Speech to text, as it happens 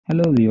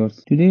Hello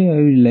viewers, today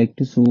I would like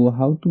to show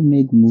how to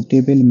make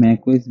bootable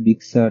macOS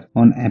Big Sur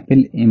on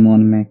Apple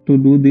M1 Mac. To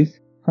do this,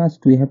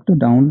 first we have to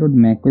download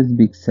macOS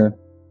Big Sur.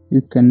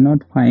 You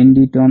cannot find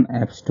it on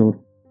App Store.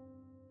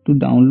 To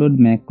download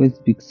macOS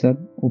Big Sur,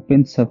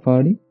 open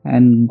Safari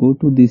and go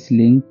to this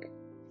link.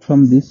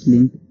 From this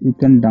link, you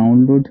can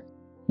download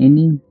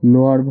any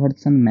lower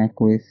version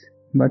macOS.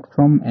 But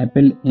from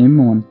Apple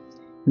M1,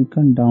 you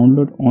can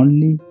download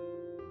only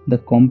the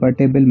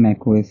compatible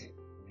macOS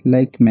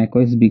like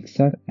macOS Big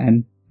Sur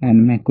and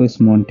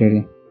macOS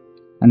Monterey,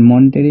 and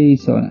Monterey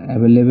is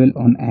available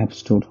on App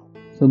Store.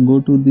 So go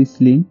to this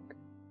link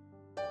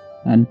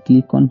and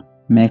click on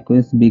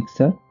macOS Big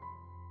Sur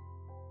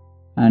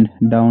and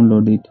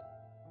download it.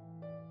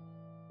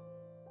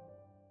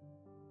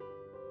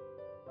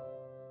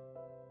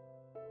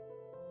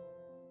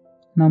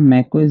 Now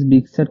macOS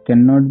Big Sur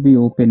cannot be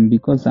opened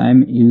because I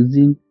am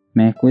using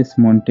macOS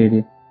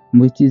Monterey,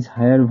 which is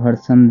higher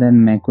version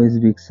than macOS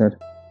Big Sur.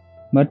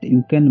 But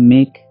you can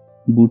make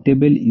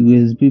bootable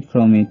USB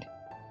from it.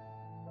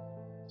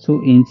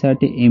 So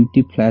insert a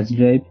empty flash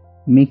drive.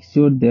 Make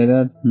sure there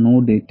are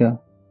no data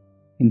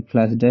in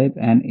flash drive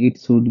and it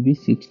should be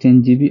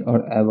 16 GB or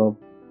above.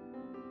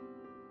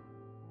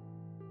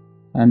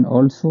 And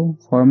also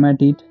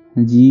format it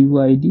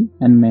GUID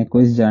and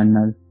macOS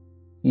journal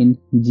in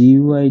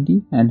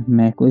GUID and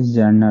macOS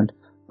journal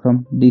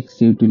from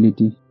disk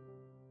utility.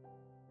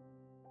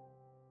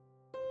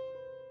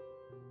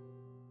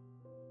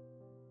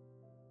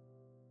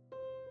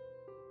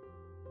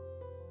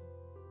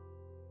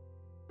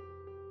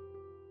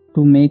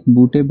 To make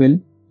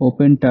bootable,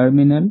 open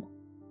terminal.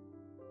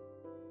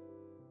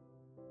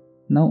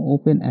 Now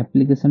open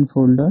application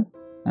folder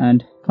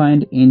and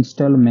find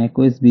install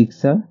macOS Big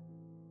Sur.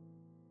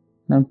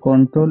 Now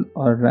control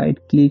or right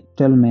click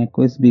install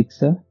macOS Big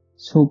Sur.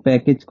 Show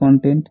package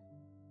content,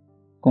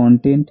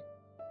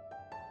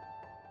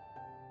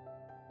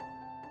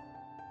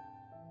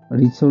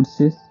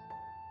 resources,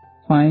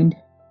 find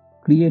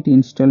create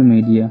install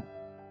media.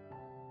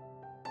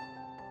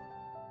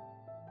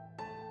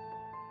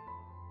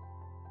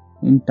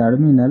 In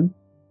terminal,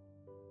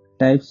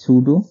 type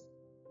sudo,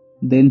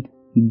 then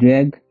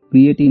drag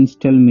create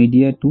install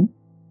media to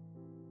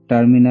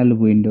terminal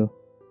window.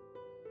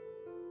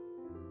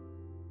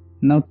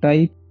 Now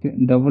type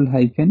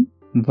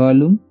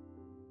 --volume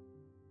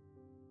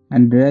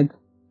and drag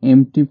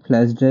empty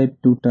flash drive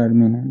to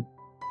terminal.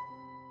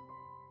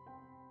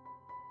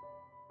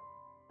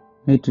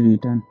 Hit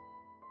return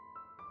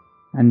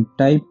and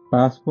type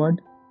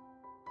password.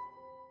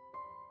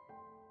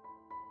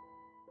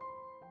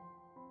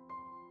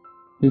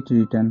 Hit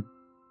return.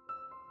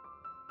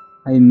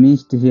 I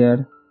missed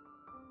here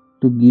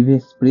to give a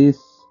space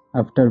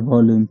after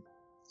volume.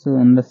 So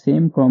on the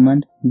same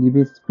command, give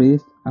a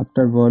space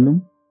after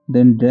volume,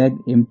 then drag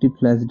empty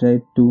flash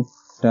drive to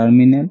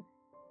terminal.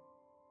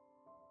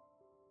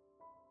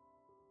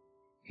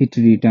 Hit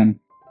return.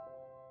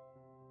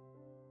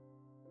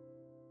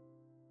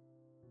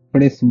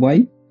 Press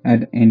Y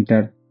and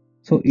enter.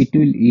 So it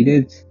will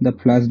erase the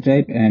flash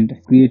drive and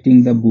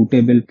creating the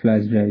bootable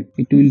flash drive.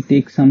 It will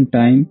take some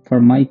time.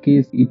 For my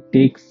case, it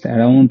takes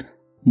around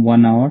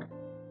 1 hour.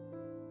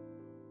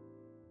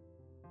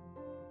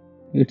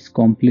 It's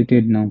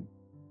completed now.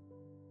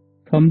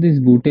 From this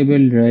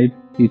bootable drive,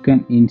 you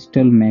can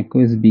install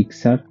macOS Big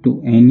Sur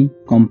to any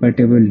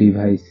compatible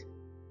device.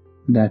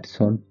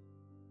 That's all.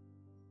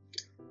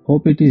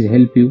 Hope it is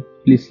help you.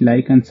 Please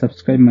like and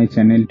subscribe my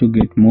channel to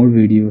get more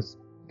videos.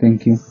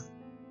 Thank you.